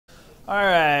All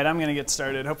right, I'm going to get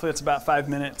started. Hopefully it's about 5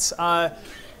 minutes.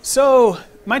 So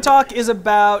my talk is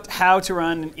about how to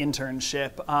run an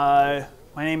internship. My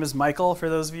name is Michael, for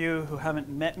those of you who haven't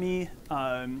met me.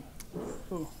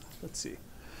 Let's see.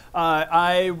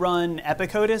 I run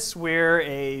Epicodus. We're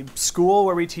a school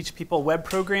where we teach people web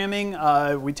programming.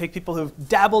 We take people who've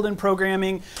dabbled in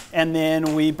programming, and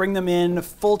then we bring them in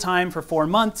full-time for 4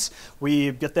 months.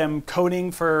 We get them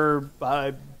coding for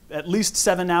at least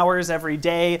 7 hours every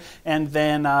day, and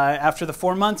then after the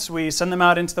 4 months, we send them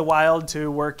out into the wild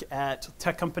to work at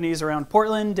tech companies around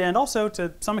Portland, and also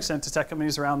to some extent to tech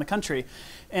companies around the country.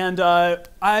 And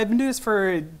I've been doing this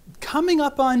for coming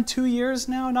up on 2 years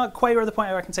now, not quite at the point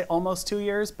where I can say almost 2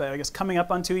 years, but I guess coming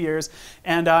up on 2 years.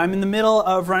 And I'm in the middle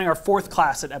of running our 4th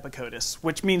class at Epicodus,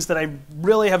 which means that I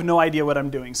really have no idea what I'm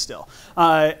doing still.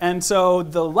 And so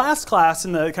the last class,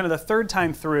 and the kind of the third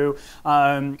time through,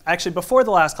 actually before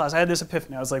the last class, I had this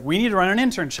epiphany. I was like, we need to run an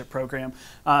internship program.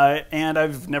 And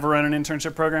I've never run an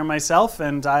internship program myself,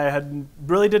 and I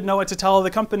really didn't know what to tell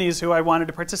the companies who I wanted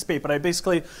to participate. But I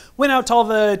basically went out to all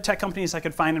the tech companies I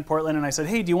could find in Portland, and I said,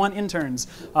 hey, do you want interns?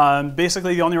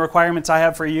 Basically, the only requirements I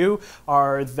have for you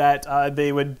are that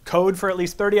they would code for at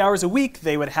least 30 hours a week.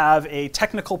 They would have a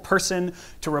technical person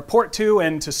to report to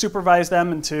and to supervise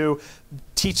them and to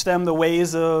teach them the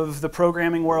ways of the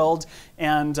programming world,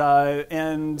 and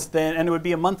it would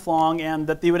be a month long, and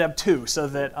that they would have 2, so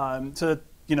that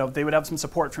they would have some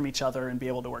support from each other and be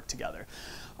able to work together.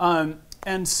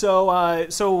 And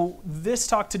so this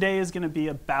talk today is going to be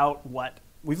about what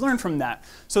we've learned from that.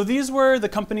 So these were the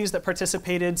companies that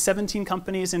participated, 17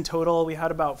 companies in total. We had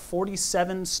about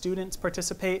 47 students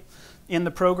participate in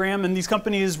the program, and these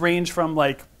companies range from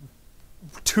like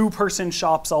 2-person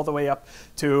shops all the way up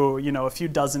to a few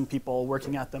dozen people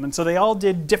working at them. And so they all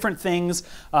did different things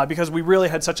because we really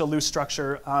had such a loose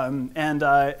structure. And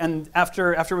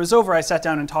after it was over, I sat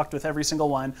down and talked with every single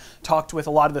one, talked with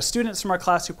a lot of the students from our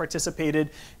class who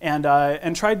participated,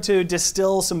 and tried to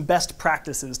distill some best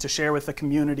practices to share with the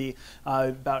community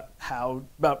about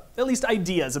at least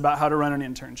ideas about how to run an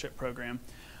internship program.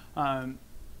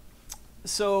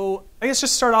 So I guess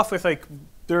just start off with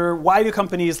why do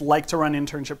companies like to run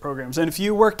internship programs? And if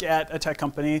you work at a tech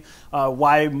company,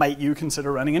 why might you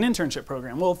consider running an internship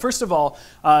program? Well, first of all,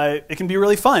 it can be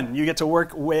really fun. You get to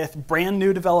work with brand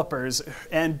new developers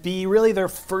and be really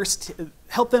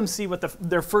help them see what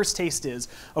their first taste is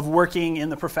of working in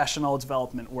the professional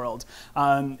development world.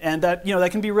 And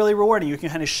that can be really rewarding. You can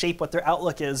kind of shape what their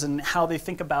outlook is and how they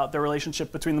think about their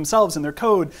relationship between themselves and their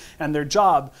code and their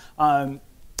job.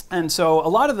 And so a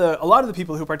lot of the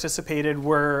people who participated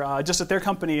were just at their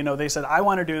company. They said, I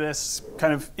want to do this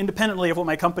kind of independently of what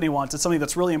my company wants. It's something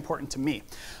that's really important to me.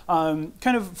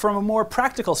 Kind of from a more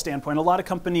practical standpoint, a lot of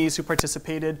companies who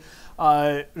participated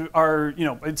are,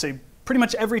 I'd say pretty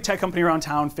much every tech company around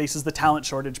town faces the talent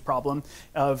shortage problem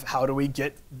of how do we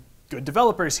get good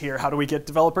developers here? How do we get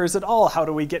developers at all? How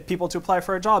do we get people to apply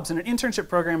for our jobs? And an internship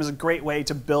program is a great way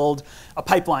to build a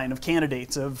pipeline of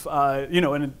candidates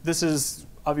and this is,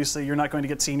 obviously, you're not going to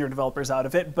get senior developers out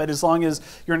of it, but as long as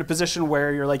you're in a position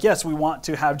where you're like, yes, we want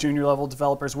to have junior level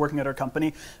developers working at our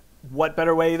company, what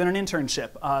better way than an internship?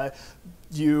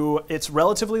 It's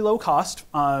relatively low cost.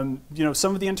 Some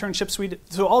of the internships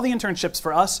so all the internships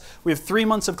for us, we have 3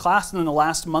 months of class, and then the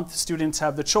last month students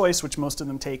have the choice, which most of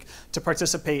them take, to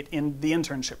participate in the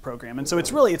internship program. And so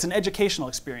it's an educational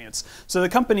experience. So the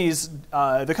companies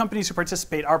who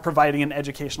participate are providing an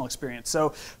educational experience. So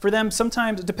for them,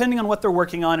 sometimes, depending on what they're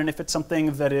working on, and if it's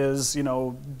something that is,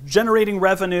 generating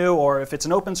revenue, or if it's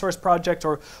an open source project,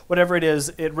 or whatever it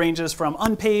is, it ranges from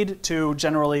unpaid to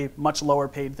generally much lower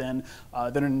paid than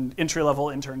an entry-level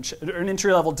internship or an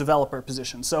entry-level developer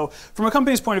position. So from a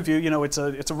company's point of view, it's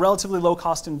a relatively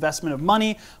low-cost investment of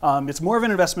money. It's more of an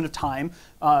investment of time.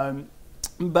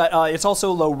 But it's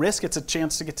also low risk. It's a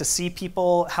chance to get to see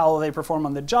people, how they perform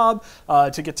on the job,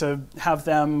 to get to have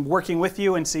them working with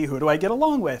you and see who do I get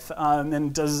along with,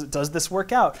 and does this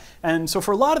work out? And so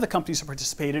for a lot of the companies who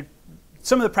participated,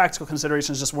 some of the practical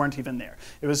considerations just weren't even there.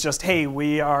 It was just, hey,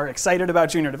 we are excited about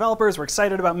junior developers, we're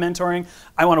excited about mentoring,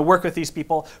 I want to work with these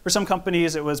people. For some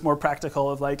companies, it was more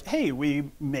practical of like, hey, we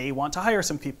may want to hire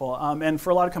some people. And for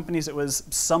a lot of companies, it was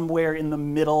somewhere in the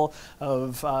middle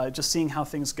of just seeing how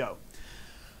things go.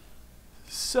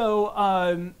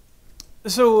 So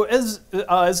So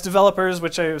as developers,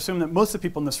 which I assume that most of the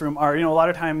people in this room are, a lot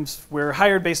of times we're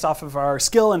hired based off of our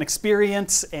skill and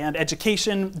experience and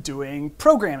education doing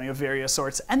programming of various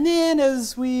sorts. And then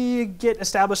as we get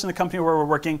established in the company where we're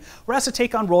working, we're asked to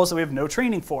take on roles that we have no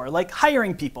training for, like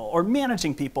hiring people or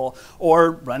managing people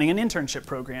or running an internship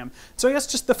program. So I guess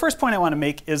just the first point I want to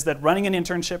make is that running an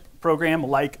internship program,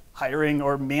 like hiring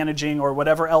or managing or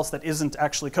whatever else that isn't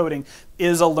actually coding,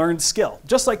 is a learned skill,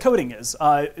 just like coding is.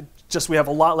 Just we have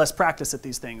a lot less practice at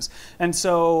these things. And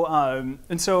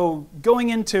so going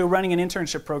into running an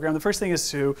internship program, the first thing is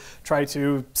to try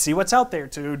to see what's out there.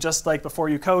 To just like before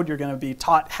you code, you're going to be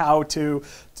taught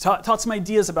taught some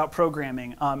ideas about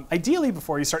programming. Ideally,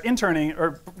 before you start interning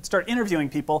or start interviewing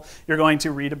people, you're going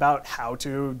to read about how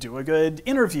to do a good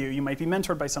interview. You might be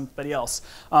mentored by somebody else.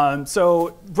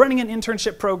 So running an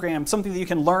internship program, something that you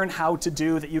can learn how to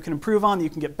do, that you can improve on, that you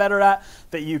can get better at,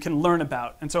 that you can learn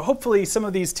about. And so hopefully some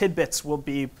of these tidbits will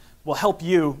help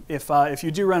you if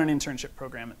you do run an internship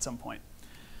program at some point.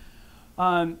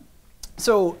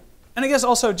 And I guess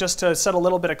also just to set a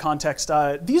little bit of context,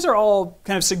 these are all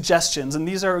kind of suggestions, and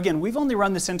these are, again, we've only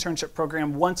run this internship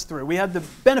program once through. We had the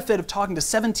benefit of talking to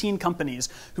 17 companies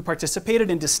who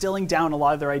participated in distilling down a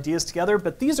lot of their ideas together,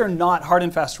 but these are not hard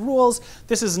and fast rules.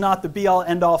 This is not the be-all,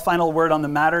 end-all, final word on the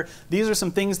matter. These are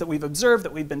some things that we've observed,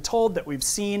 that we've been told, that we've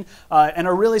seen, and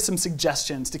are really some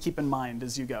suggestions to keep in mind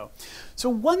as you go. So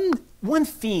one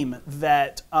theme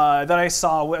that I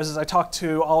saw was, as I talked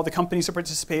to all the companies who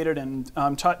participated and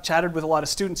chatted with a lot of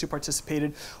students who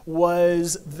participated,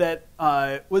 was that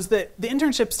the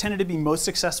internships tended to be most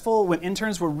successful when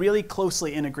interns were really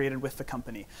closely integrated with the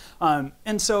company.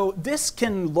 And so this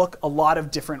can look a lot of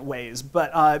different ways,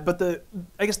 but I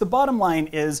guess the bottom line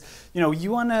is,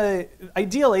 you want to,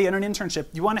 ideally in an internship,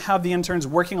 you want to have the interns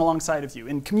working alongside of you,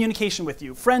 in communication with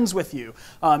you, friends with you,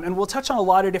 and we'll touch on a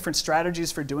lot of different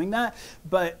strategies for doing that.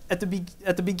 But at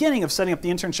the beginning of setting up the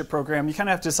internship program, you kind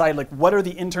of have to decide, like, what are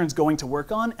the interns going to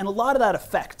work on, and a lot of that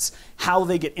affects how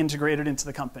they get integrated into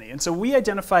the company. And so we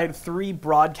identified 3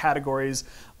 broad categories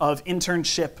of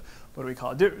internship. What do we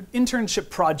call it? Internship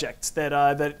projects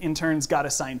that interns got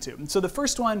assigned to. And so the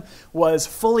first one was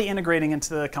fully integrating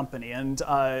into the company, and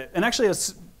actually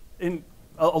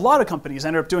a lot of companies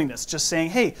ended up doing this, just saying,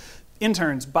 hey,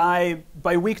 interns, by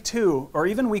week 2 or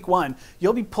even week 1,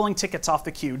 you'll be pulling tickets off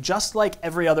the queue just like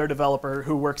every other developer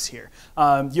who works here.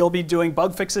 You'll be doing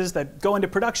bug fixes that go into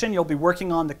production. You'll be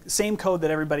working on the same code that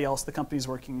everybody else the company's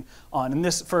working on. And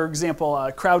this, for example,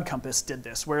 CrowdCompass did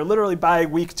this, where literally by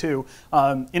week 2,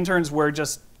 interns were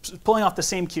just pulling off the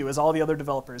same queue as all the other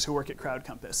developers who work at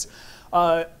CrowdCompass.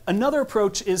 Another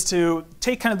approach is to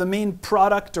take kind of the main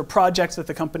product or project that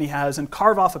the company has and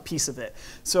carve off a piece of it.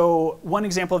 So one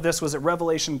example of this was at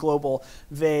Revelation Global.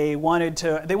 They wanted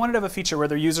to have a feature where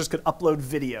their users could upload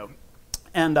video.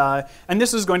 And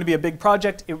this was going to be a big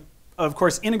project. It, of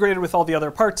course, integrated with all the other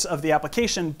parts of the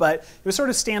application, but it was sort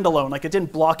of standalone. Like, it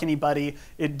didn't block anybody.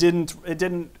 It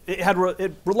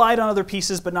relied on other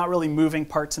pieces, but not really moving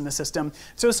parts in the system.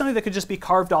 So it was something that could just be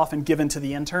carved off and given to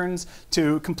the interns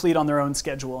to complete on their own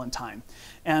schedule and time.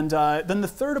 And then the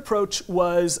third approach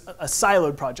was a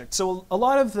siloed project. So a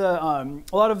lot of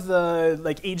the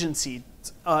like agency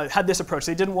had this approach.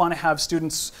 They didn't want to have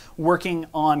students working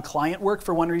on client work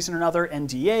for one reason or another,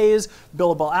 NDAs,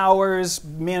 billable hours,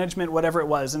 management, whatever it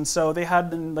was. And so they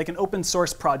had like an open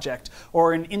source project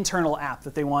or an internal app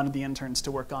that they wanted the interns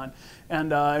to work on.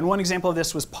 And one example of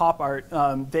this was Pop Art.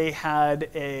 They had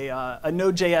a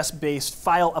Node.js-based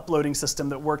file uploading system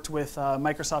that worked with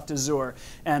Microsoft Azure,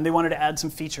 and they wanted to add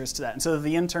some features to that. And so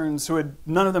the interns,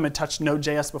 none of them had touched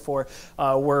Node.js before,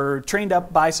 were trained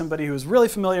up by somebody who was really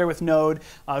familiar with Node,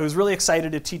 who was really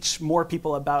excited to teach more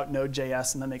people about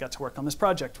Node.js, and then they got to work on this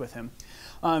project with him.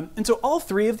 And so all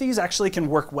 3 of these actually can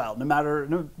work well, no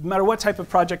matter what type of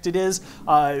project it is.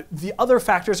 The other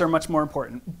factors are much more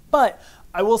important. But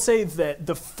I will say that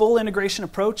the full integration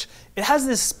approach, it has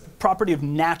this property of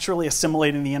naturally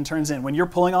assimilating the interns in. When you're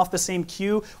pulling off the same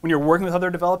queue, when you're working with other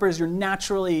developers, you're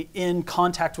naturally in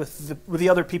contact with the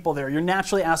other people there. You're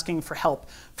naturally asking for help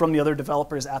from the other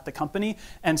developers at the company.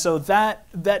 And so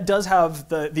that does have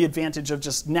the advantage of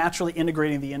just naturally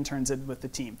integrating the interns in with the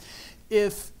team.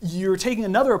 If you're taking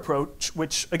another approach,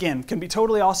 which again can be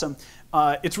totally awesome,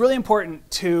 it's really important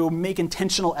to make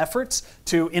intentional efforts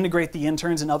to integrate the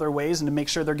interns in other ways and to make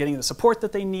sure they're getting the support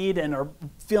that they need and are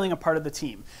feeling a part of the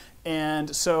team.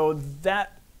 And so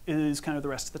that is kind of the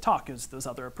rest of the talk, is those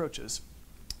other approaches.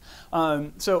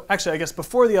 So actually, I guess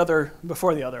before the other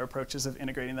approaches of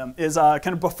integrating them is kind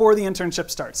of before the internship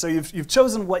starts. So you've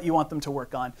chosen what you want them to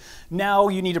work on. Now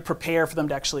you need to prepare for them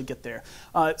to actually get there.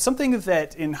 Something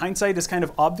that in hindsight is kind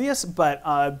of obvious, but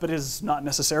is not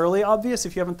necessarily obvious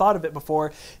if you haven't thought of it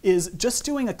before, is just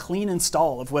doing a clean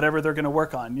install of whatever they're going to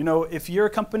work on. You know, if you're a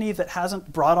company that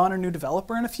hasn't brought on a new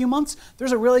developer in a few months,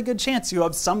 there's a really good chance you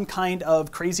have some kind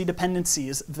of crazy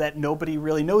dependencies that nobody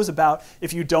really knows about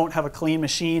if you don't have a clean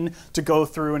machine to go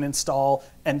through and install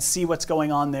and see what's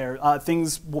going on there.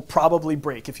 Things will probably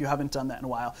break if you haven't done that in a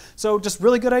while. So just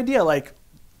really good idea, like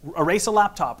erase a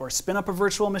laptop or spin up a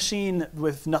virtual machine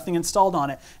with nothing installed on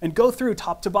it and go through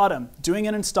top to bottom, doing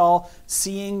an install,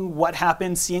 seeing what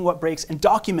happens, seeing what breaks, and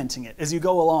documenting it as you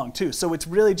go along too. So it's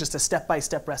really just a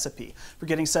step-by-step recipe for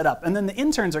getting set up. And then the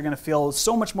interns are going to feel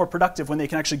so much more productive when they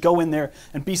can actually go in there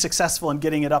and be successful in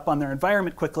getting it up on their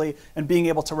environment quickly and being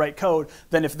able to write code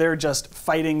than if they're just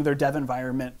fighting their dev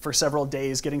environment for several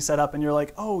days getting set up and you're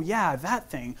like, oh yeah, that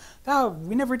thing.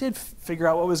 We never did figure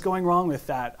out what was going wrong with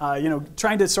that. You know,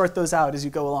 trying to sort those out as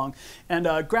you go along. And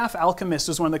Graph Alchemist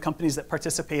was one of the companies that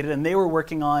participated, and they were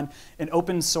working on an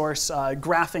open source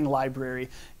graphing library.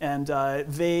 And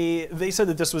they said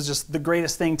that this was just the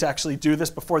greatest thing to actually do this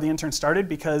before the intern started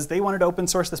because they wanted to open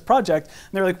source this project. And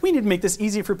they're like, we need to make this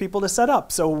easy for people to set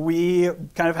up. So we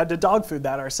kind of had to dog food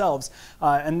that ourselves.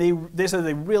 And they said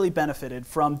they really benefited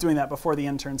from doing that before the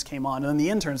interns came on. And then the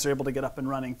interns are able to get up and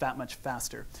running that much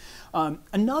faster.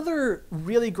 Another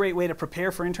really great way to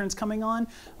prepare for interns coming on,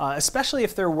 especially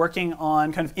if they're working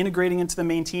on kind of integrating into the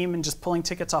main team and just pulling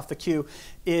tickets off the queue,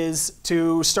 is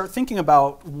to start thinking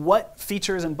about what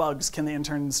features and bugs can the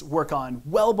interns work on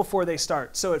well before they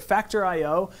start. So at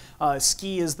Factor.io,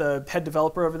 Ski is the head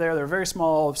developer over there. They're a very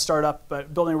small startup,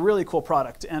 but building a really cool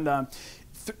product. And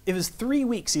it was 3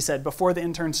 weeks, he said, before the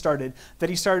intern started, that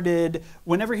he started,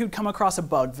 whenever he would come across a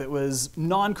bug that was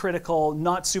non-critical,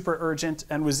 not super urgent,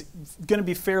 and was going to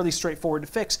be fairly straightforward to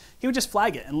fix, he would just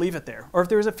flag it and leave it there. Or if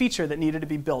there was a feature that needed to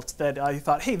be built that he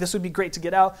thought, hey, this would be great to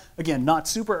get out, again, not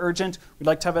super urgent, we'd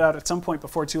like to have it out at some point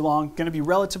before too long, going to be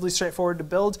relatively straightforward to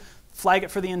build, flag it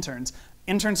for the interns.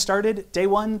 Interns started day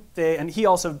one, and he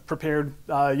also prepared,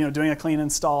 doing a clean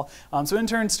install. So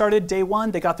interns started day one,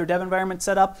 they got their dev environment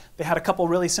set up, they had a couple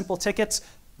really simple tickets,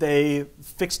 they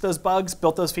fixed those bugs,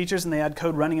 built those features, and they had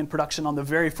code running in production on the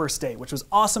very first day, which was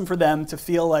awesome for them to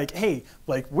feel like, hey,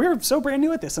 like we're so brand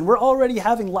new at this, and we're already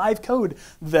having live code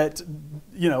that,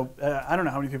 I don't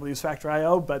know how many people use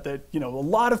Factor.io, but that, a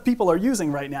lot of people are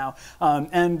using right now.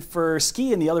 And for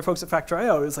Ski and the other folks at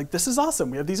Factor.io, it's like, this is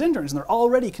awesome. We have these interns, and they're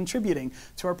already contributing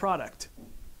to our product.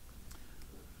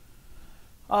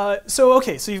 So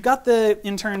you've got the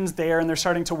interns there and they're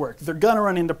starting to work. They're gonna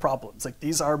run into problems. Like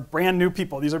these are brand new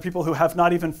people. These are people who have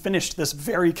not even finished this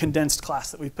very condensed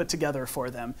class that we've put together for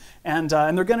them. And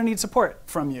they're gonna need support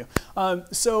from you.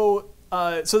 So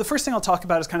the first thing I'll talk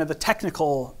about is kind of the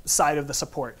technical side of the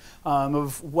support,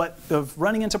 of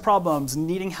running into problems,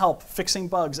 needing help, fixing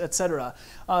bugs, etc.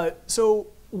 So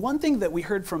one thing that we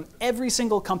heard from every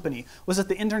single company was that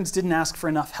the interns didn't ask for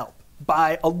enough help.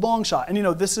 By a long shot.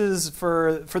 And this is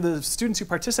for the students who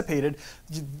participated,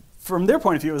 from their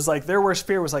point of view, it was like their worst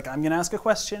fear was like, I'm gonna ask a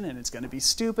question and it's gonna be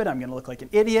stupid, I'm gonna look like an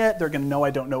idiot, they're gonna know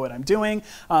I don't know what I'm doing.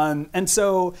 And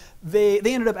so they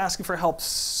ended up asking for help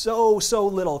so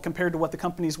little compared to what the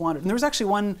companies wanted. And there was actually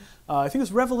one, I think it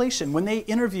was Revelation, when they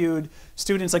interviewed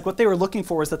students, like what they were looking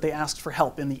for was that they asked for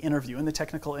help in the interview, in the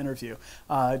technical interview.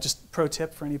 Just pro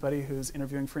tip for anybody who's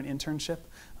interviewing for an internship,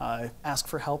 ask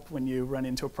for help when you run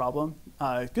into a problem.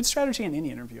 Good strategy in any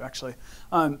interview, actually.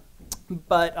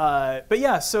 But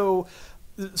yeah, so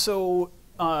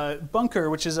Bunker,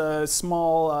 which is a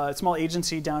small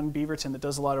agency down in Beaverton that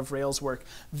does a lot of Rails work,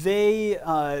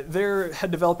 their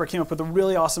head developer came up with a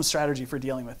really awesome strategy for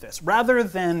dealing with this. Rather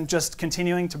than just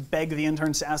continuing to beg the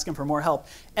interns to ask him for more help,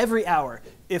 every hour,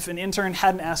 if an intern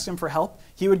hadn't asked him for help,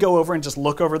 he would go over and just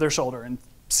look over their shoulder and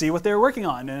see what they were working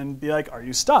on and be like, are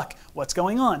you stuck? What's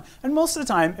going on? And most of the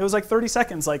time, it was like 30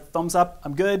 seconds, like thumbs up,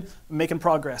 I'm good, I'm making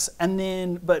progress. And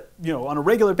then, but on a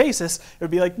regular basis, it would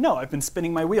be like, no, I've been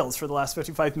spinning my wheels for the last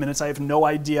 55 minutes. I have no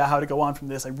idea how to go on from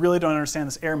this. I really don't understand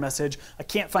this error message. I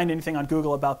can't find anything on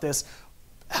Google about this.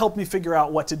 Help me figure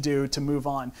out what to do to move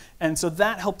on. And so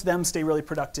that helped them stay really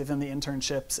productive in the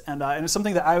internships. And it's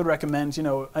something that I would recommend.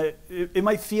 It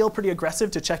might feel pretty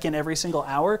aggressive to check in every single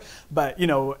hour, but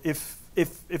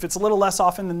if it's a little less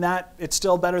often than that, it's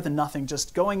still better than nothing.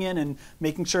 Just going in and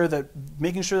making sure that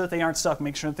they aren't stuck,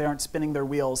 making sure that they aren't spinning their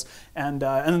wheels, and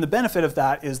then the benefit of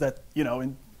that is that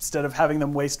in instead of having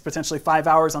them waste potentially 5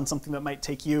 hours on something that might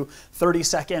take you 30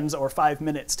 seconds or 5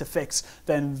 minutes to fix,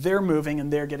 then they're moving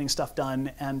and they're getting stuff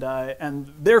done,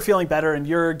 and they're feeling better, and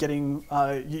you're getting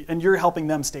and you're helping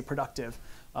them stay productive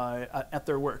at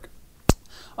their work.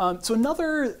 So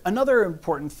another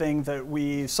important thing that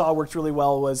we saw worked really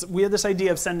well was we had this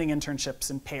idea of sending internships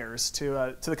in pairs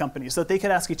to the company so that they could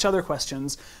ask each other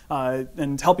questions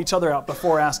and help each other out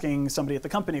before asking somebody at the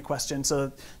company a question. So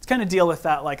to kind of deal with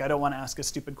that, like, I don't want to ask a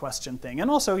stupid question thing. And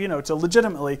also, you know, to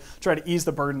legitimately try to ease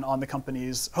the burden on the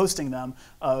companies hosting them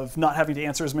of not having to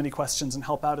answer as many questions and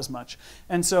help out as much.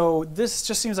 And so this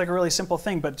just seems like a really simple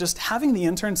thing, but just having the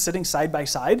interns sitting side by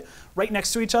side right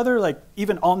next to each other, like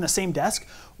even on the same desk,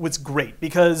 was great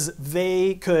because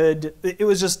they could, it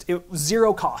was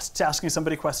zero cost to asking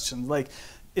somebody questions. Like,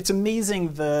 it's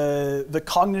amazing the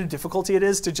cognitive difficulty it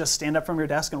is to just stand up from your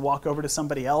desk and walk over to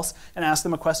somebody else and ask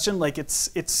them a question. Like,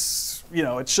 it's you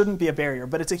know, it shouldn't be a barrier,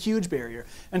 but it's a huge barrier.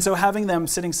 And so having them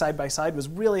sitting side by side was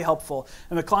really helpful.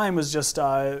 And the client was just,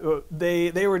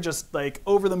 they were just like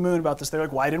over the moon about this. They're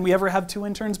like, why didn't we ever have 2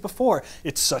 interns before?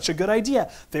 It's such a good idea.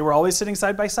 They were always sitting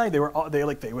side by side. They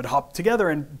would hop together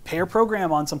and pair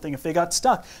program on something if they got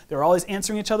stuck. They were always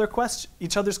answering each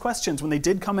other's questions. When they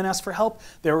did come and ask for help,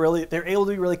 they were able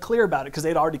to be really clear about it because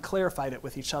they'd already clarified it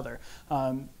with each other.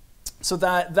 So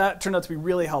that turned out to be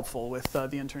really helpful with the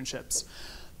internships.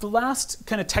 The last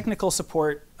kind of technical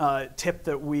support tip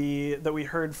that we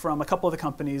heard from a couple of the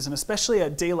companies, and especially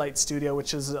at Daylight Studio,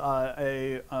 which is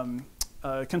a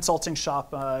consulting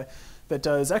shop that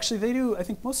does, actually they do, I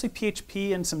think, mostly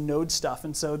PHP and some Node stuff.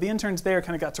 And so the interns there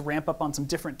kind of got to ramp up on some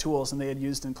different tools than they had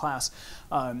used in class.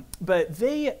 But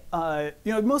they,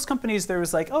 you know, most companies, there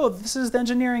was like, oh, this is the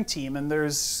engineering team. And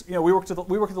there's, you know, we worked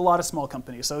with a lot of small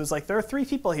companies. So it was like, there are 3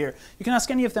 people here. You can ask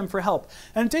any of them for help.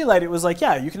 And at Daylight, it was like,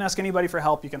 yeah, you can ask anybody for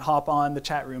help. You can hop on the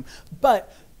chat room.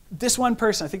 But this one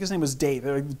person, I think his name was Dave.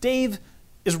 They're like, Dave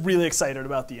is really excited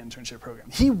about the internship program.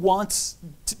 He wants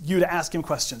you to ask him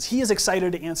questions. He is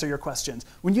excited to answer your questions.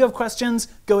 When you have questions,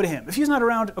 go to him. If he's not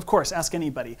around, of course, ask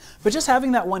anybody. But just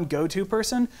having that one go-to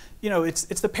person, you know, it's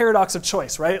the paradox of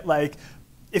choice, right? Like,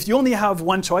 if you only have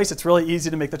one choice, it's really easy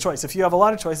to make the choice. If you have a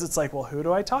lot of choices, it's like, well, who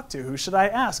do I talk to? Who should I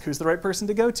ask? Who's the right person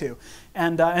to go to?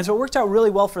 And so it worked out really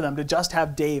well for them to just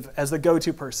have Dave as the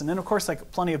go-to person. And of course,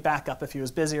 like, plenty of backup if he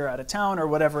was busy or out of town or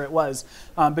whatever it was.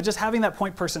 But just having that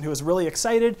point person who was really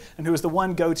excited and who was the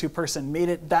one go-to person made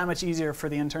it that much easier for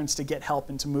the interns to get help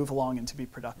and to move along and to be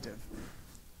productive.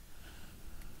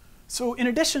 So in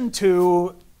addition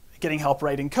to getting help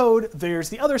writing code, there's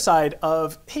the other side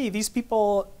of, hey, these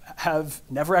people have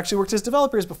never actually worked as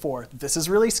developers before. This is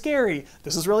really scary.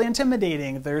 This is really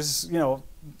intimidating. There's, you know,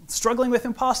 struggling with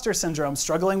imposter syndrome,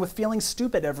 struggling with feeling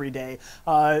stupid every day,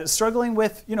 struggling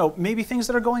with, you know, maybe things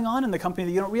that are going on in the company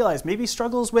that you don't realize, maybe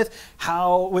struggles with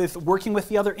working with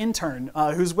the other intern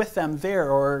who's with them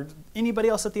there or anybody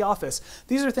else at the office.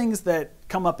 These are things that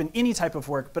come up in any type of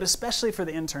work, but especially for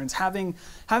the interns, having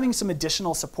some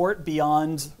additional support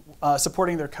beyond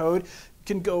supporting their code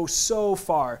can go so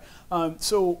far.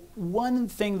 So one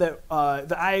thing that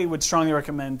I would strongly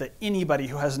recommend that anybody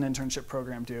who has an internship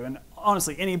program do, and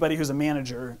honestly anybody who's a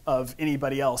manager of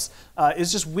anybody else,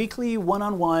 is just weekly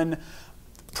one-on-one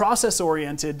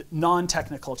process-oriented,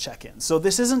 non-technical check-ins. So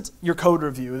this isn't your code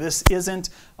review. This isn't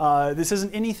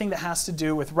anything that has to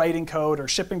do with writing code or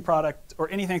shipping product or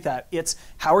anything like that. It's,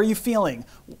 how are you feeling?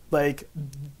 Like,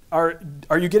 are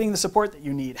you getting the support that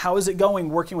you need? How is it going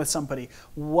working with somebody?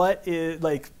 What is,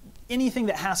 like, anything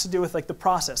that has to do with like the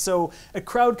process. So at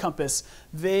Crowd Compass,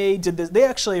 they did this. They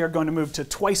actually are going to move to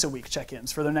twice-a-week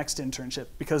check-ins for their next internship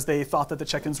because they thought that the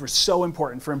check-ins were so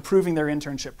important for improving their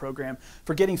internship program,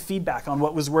 for getting feedback on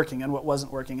what was working and what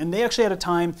wasn't working. And they actually had a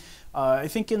time, I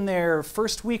think in their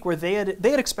first week, where they had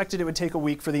expected it would take a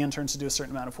week for the interns to do a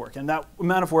certain amount of work. And that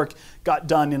amount of work got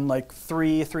done in like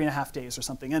three and a half days or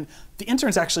something. And the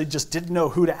interns actually just didn't know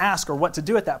who to ask or what to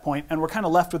do at that point, and were kind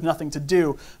of left with nothing to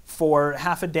do for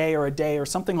half a day or a day or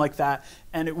something like that.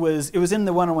 And it was in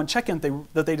the one-on-one check-in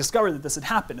that they discovered that this had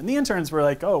happened. And the interns were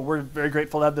like, oh, we're very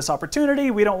grateful to have this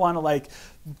opportunity. We don't want to, like,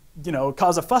 you know,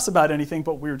 cause a fuss about anything,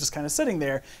 but we were just kind of sitting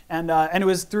there. And it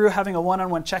was through having a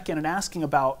one-on-one check-in and asking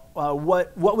about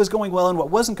what was going well and what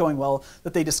wasn't going well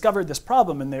that they discovered this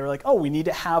problem. And they were like, oh, we need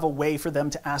to have a way for them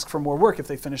to ask for more work if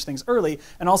they finish things early.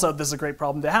 And also, this is a great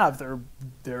problem to have.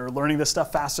 They're learning this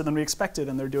stuff faster than we expected,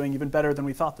 and they're doing even better than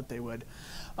we thought that they would.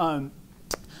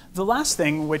 The last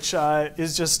thing, which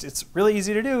is just, it's really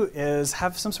easy to do, is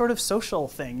have some sort of social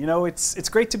thing. You know, it's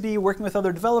great to be working with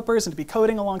other developers and to be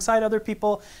coding alongside other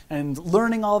people and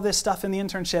learning all this stuff in the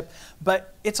internship,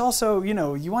 but it's also, you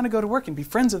know, you want to go to work and be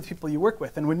friends with the people you work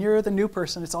with. And when you're the new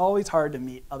person, it's always hard to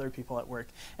meet other people at work.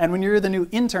 And when you're the new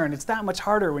intern, it's that much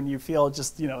harder when you feel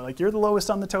just, you know, like you're the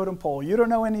lowest on the totem pole. You don't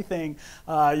know anything.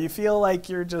 You feel like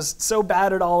you're just so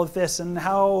bad at all of this, and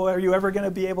how are you ever going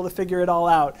to be able to figure it all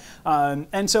out?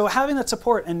 And so having that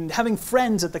support and having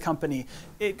friends at the company,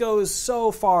 it goes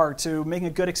so far to making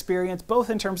a good experience, both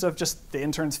in terms of just the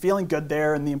interns feeling good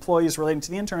there and the employees relating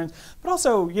to the interns, but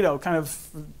also, you know, kind of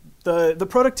the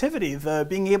productivity, the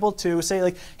being able to say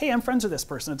like, hey, I'm friends with this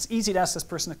person. It's easy to ask this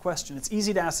person a question. It's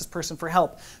easy to ask this person for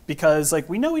help because like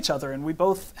we know each other and we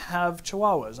both have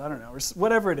chihuahuas, I don't know, or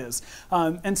whatever it is.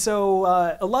 And so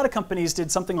a lot of companies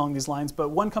did something along these lines, but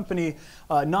one company,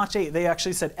 Notch 8, they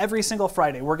actually said every single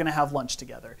Friday we're going to have lunch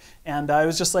together. And I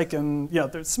was just like, you know,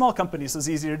 they're small companies, so it's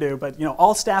easy to do, but you know,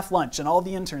 all staff lunch and all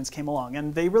the interns came along,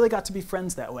 and they really got to be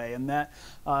friends that way. And that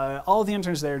all the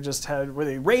interns there just had, where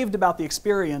they raved about the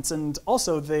experience. And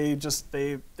also they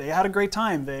had a great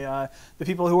time. The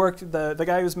people who worked, the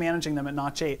guy who was managing them at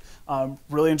Notch 8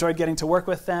 really enjoyed getting to work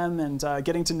with them and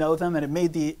getting to know them, and it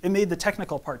made the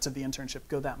technical parts of the internship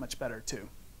go that much better too.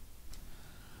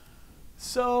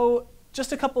 So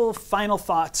just a couple of final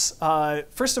thoughts.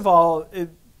 First of all,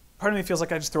 part of me feels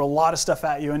like I just threw a lot of stuff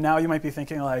at you, and now you might be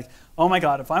thinking like, oh my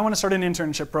God, if I want to start an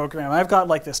internship program, I've got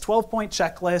like this 12-point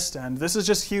checklist, and this is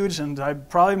just huge, and I'm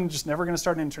probably just never going to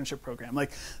start an internship program.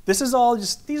 Like, this is all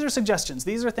just, these are suggestions.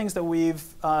 These are things that we've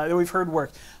heard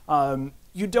work.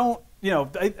 You don't, you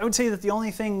know, I would say that the only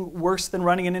thing worse than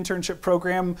running an internship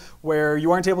program where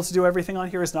you aren't able to do everything on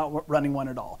here is not running one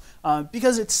at all.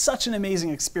 Because it's such an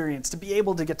amazing experience to be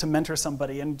able to get to mentor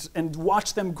somebody and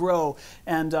watch them grow,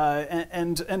 and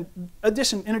in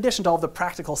addition to all of the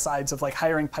practical sides of like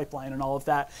hiring pipeline and all of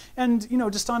that, and you know,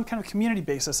 just on kind of community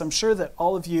basis, I'm sure that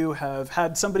all of you have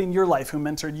had somebody in your life who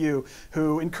mentored you,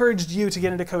 who encouraged you to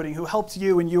get into coding, who helped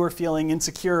you when you were feeling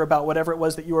insecure about whatever it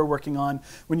was that you were working on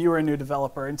when you were a new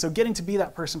developer. And so getting to be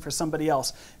that person for somebody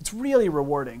else, it's really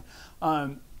rewarding.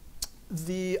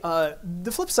 The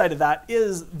flip side of that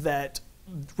is that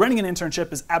running an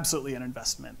internship is absolutely an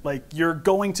investment. Like, you're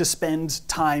going to spend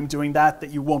time doing that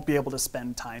you won't be able to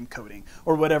spend time coding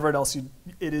or whatever else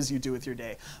it is you do with your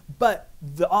day. But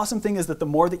the awesome thing is that the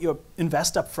more that you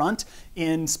invest up front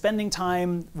in spending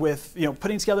time with, you know,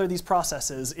 putting together these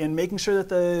processes, in making sure that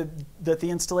the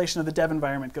installation of the dev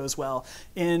environment goes well,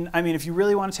 I mean, if you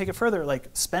really want to take it further, like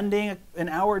spending an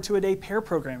hour or two a day pair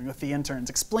programming with the interns,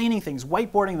 explaining things,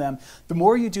 whiteboarding them, the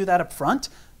more you do that up front,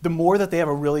 the more that they have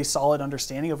a really solid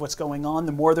understanding of what's going on,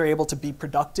 the more they're able to be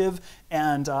productive,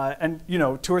 and you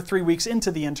know, 2 or 3 weeks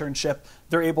into the internship,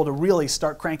 they're able to really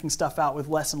start cranking stuff out with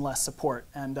less and less support,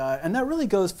 and that really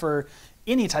goes for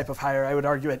any type of hire, I would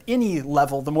argue, at any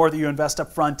level. The more that you invest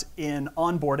up front in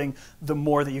onboarding, the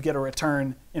more that you get a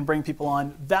return in bringing people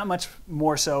on, that much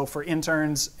more so for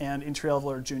interns and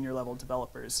entry-level or junior-level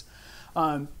developers.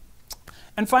 And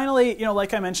finally, you know,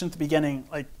 like I mentioned at the beginning,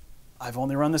 like, I've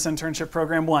only run this internship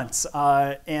program once,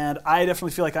 and I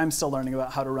definitely feel like I'm still learning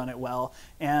about how to run it well.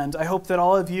 And I hope that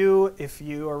all of you, if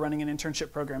you are running an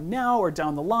internship program now or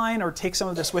down the line, or take some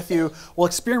of this with you, will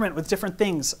experiment with different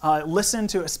things. Listen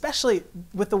to, especially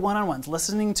with the one-on-ones,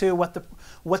 listening to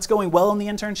what's going well in the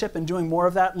internship and doing more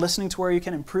of that, listening to where you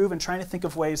can improve and trying to think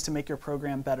of ways to make your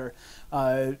program better.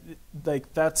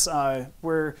 Like, that's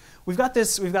we've got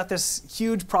this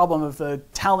huge problem of the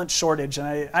talent shortage,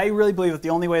 and I really believe that the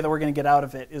only way that we're going to get out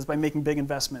of it is by making big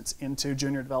investments into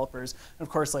junior developers. And of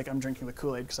course, like, I'm drinking the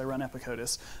Kool-Aid because I run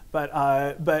Epicodus, but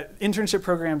internship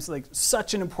programs, like,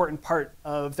 such an important part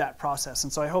of that process.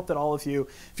 And so I hope that all of you,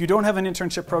 if you don't have an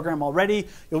internship program already,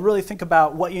 you'll really think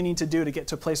about what you need to do to get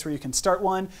to a place where you can start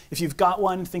one. If you've got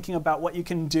one, thinking about what you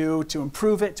can do to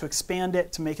improve it, to expand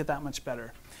it, to make it that much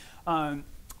better.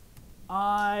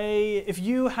 If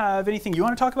you have anything you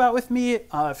want to talk about with me,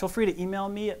 feel free to email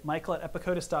me at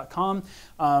michael@epicodus.com.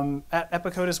 At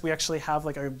Epicodus, we actually have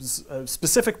like a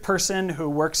specific person who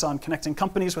works on connecting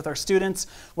companies with our students,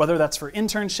 whether that's for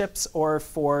internships or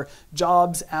for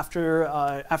jobs after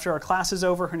our class is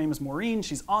over. Her name is Maureen.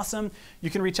 She's awesome. You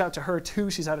can reach out to her too.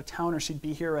 She's out of town, or she'd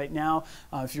be here right now.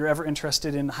 If you're ever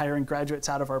interested in hiring graduates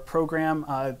out of our program,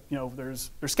 you know,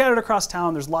 they're scattered across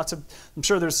town. There's lots of, I'm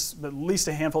sure there's at least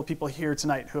a handful of people here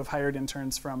tonight who have hired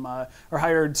interns from, or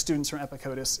hired students from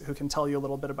Epicodus who can tell you a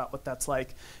little bit about what that's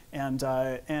like. And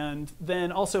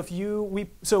then also,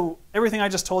 so everything I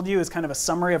just told you is kind of a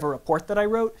summary of a report that I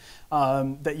wrote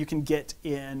that you can get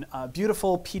in a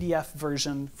beautiful PDF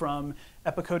version from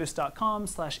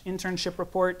epicodus.com/internship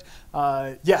report.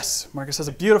 Yes, Marcus has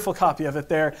a beautiful copy of it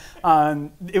there.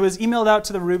 It was emailed out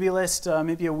to the Ruby list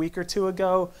maybe a week or two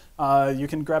ago. You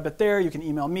can grab it there. You can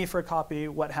email me for a copy,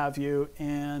 what have you,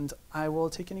 and I will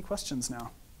take any questions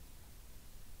now.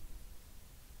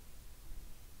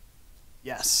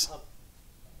 Yes.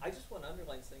 I just want to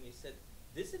underline something you said.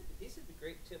 These would be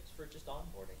great tips for just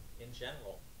onboarding in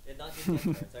general, and not just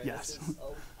interns. Yes.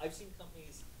 I've seen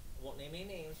companies, I won't name any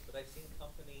names, but I've seen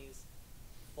companies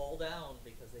fall down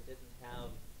because they didn't have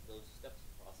those steps in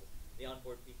the process. They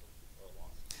onboard people who are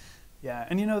lost. Yeah,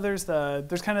 and you know, there's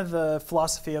kind of the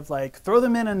philosophy of like, throw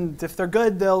them in, and if they're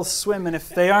good, they'll swim, and if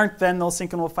they aren't, then they'll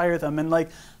sink, and we'll fire them. And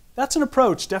like, that's an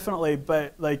approach, definitely.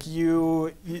 But like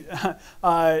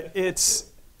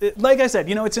like I said,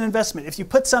 you know, it's an investment. If you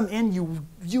put some in,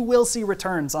 you will see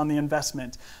returns on the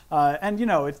investment. And you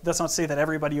know, that's not to say that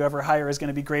everybody you ever hire is going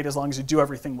to be great as long as you do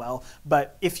everything well.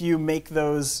 But if you make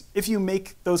those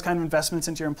kind of investments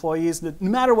into your employees, no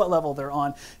matter what level they're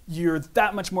on, you're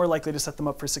that much more likely to set them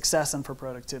up for success and for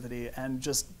productivity, and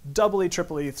just doubly,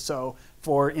 triply so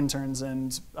for interns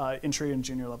and entry and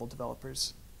junior level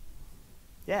developers.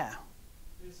 Yeah.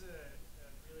 There's a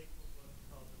really cool book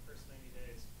called The First 90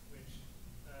 Days, which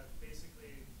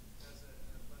basically has a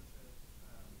bunch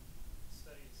of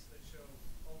studies that show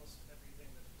almost everything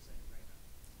that you're saying right now.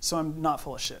 So I'm not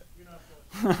full of shit. You're not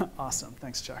full of shit. Awesome.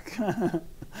 Thanks, Chuck.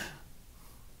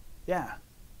 Yeah.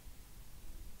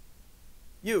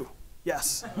 You.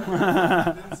 Yes.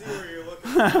 Didn't see where you're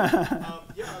looking.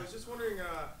 Yeah, I was just wondering,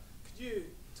 could you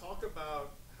talk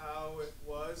about how it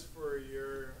was for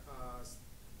your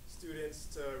students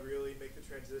to really make the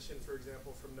transition, for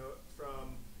example, from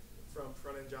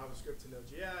front-end JavaScript to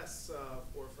Node.js,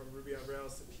 or from Ruby on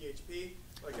Rails to PHP,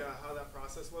 like how that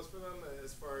process was for them,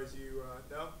 as far as you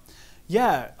know?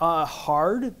 Yeah,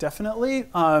 hard, definitely.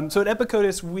 So at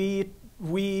Epicodus,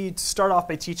 we start off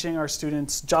by teaching our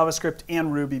students JavaScript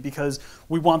and Ruby because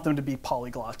we want them to be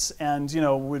polyglots. And you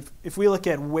know, if we look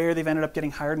at where they've ended up getting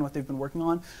hired and what they've been working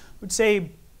on, I would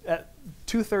say at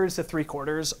 2/3 to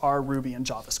 3/4 are Ruby and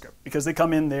JavaScript because they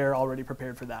come in there already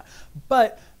prepared for that.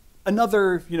 But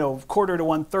another, you know, 1/4 to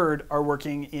 1/3 are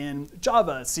working in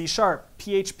Java, C#,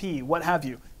 PHP, what have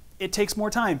you. It takes more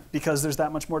time because there's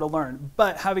that much more to learn.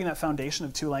 But having that foundation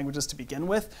of 2 languages to begin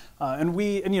with, and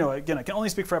you know, again, I can only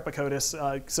speak for Epicodus,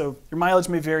 so your mileage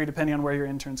may vary depending on where your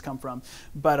interns come from.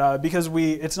 But because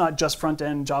it's not just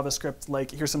front-end JavaScript,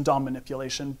 like here's some DOM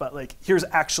manipulation, but like here's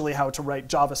actually how to write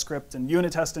JavaScript and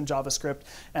unit test in JavaScript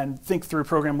and think through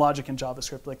program logic in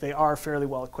JavaScript. Like they are fairly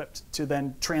well equipped to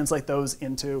then translate those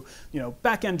into, you know,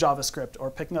 back-end JavaScript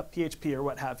or picking up PHP or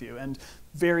what have you. And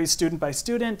varies student by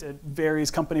student, it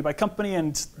varies company by company,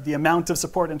 and the amount of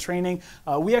support and training.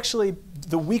 We actually,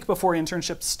 the week before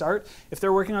internships start, if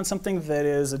they're working on something that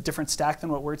is a different stack than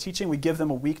what we're teaching, we give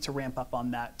them a week to ramp up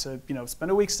on that, to, you know, spend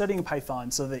a week studying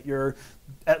Python so that you're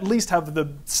at least have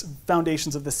the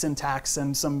foundations of the syntax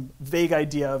and some vague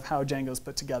idea of how Django's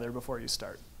put together before you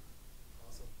start.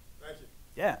 Awesome. Thank you.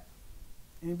 Yeah.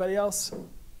 Anybody else?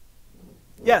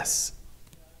 Yes.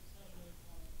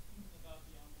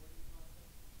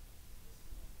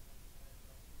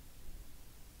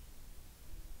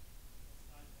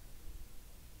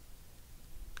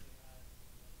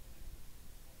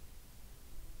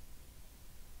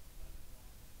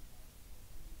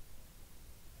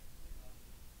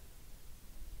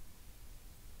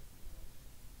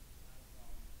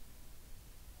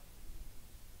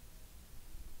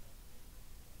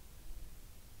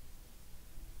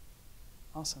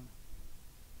 Awesome.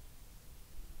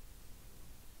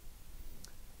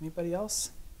 Anybody else?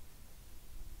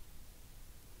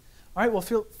 All right, well,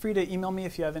 feel free to email me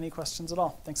if you have any questions at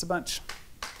all. Thanks a bunch.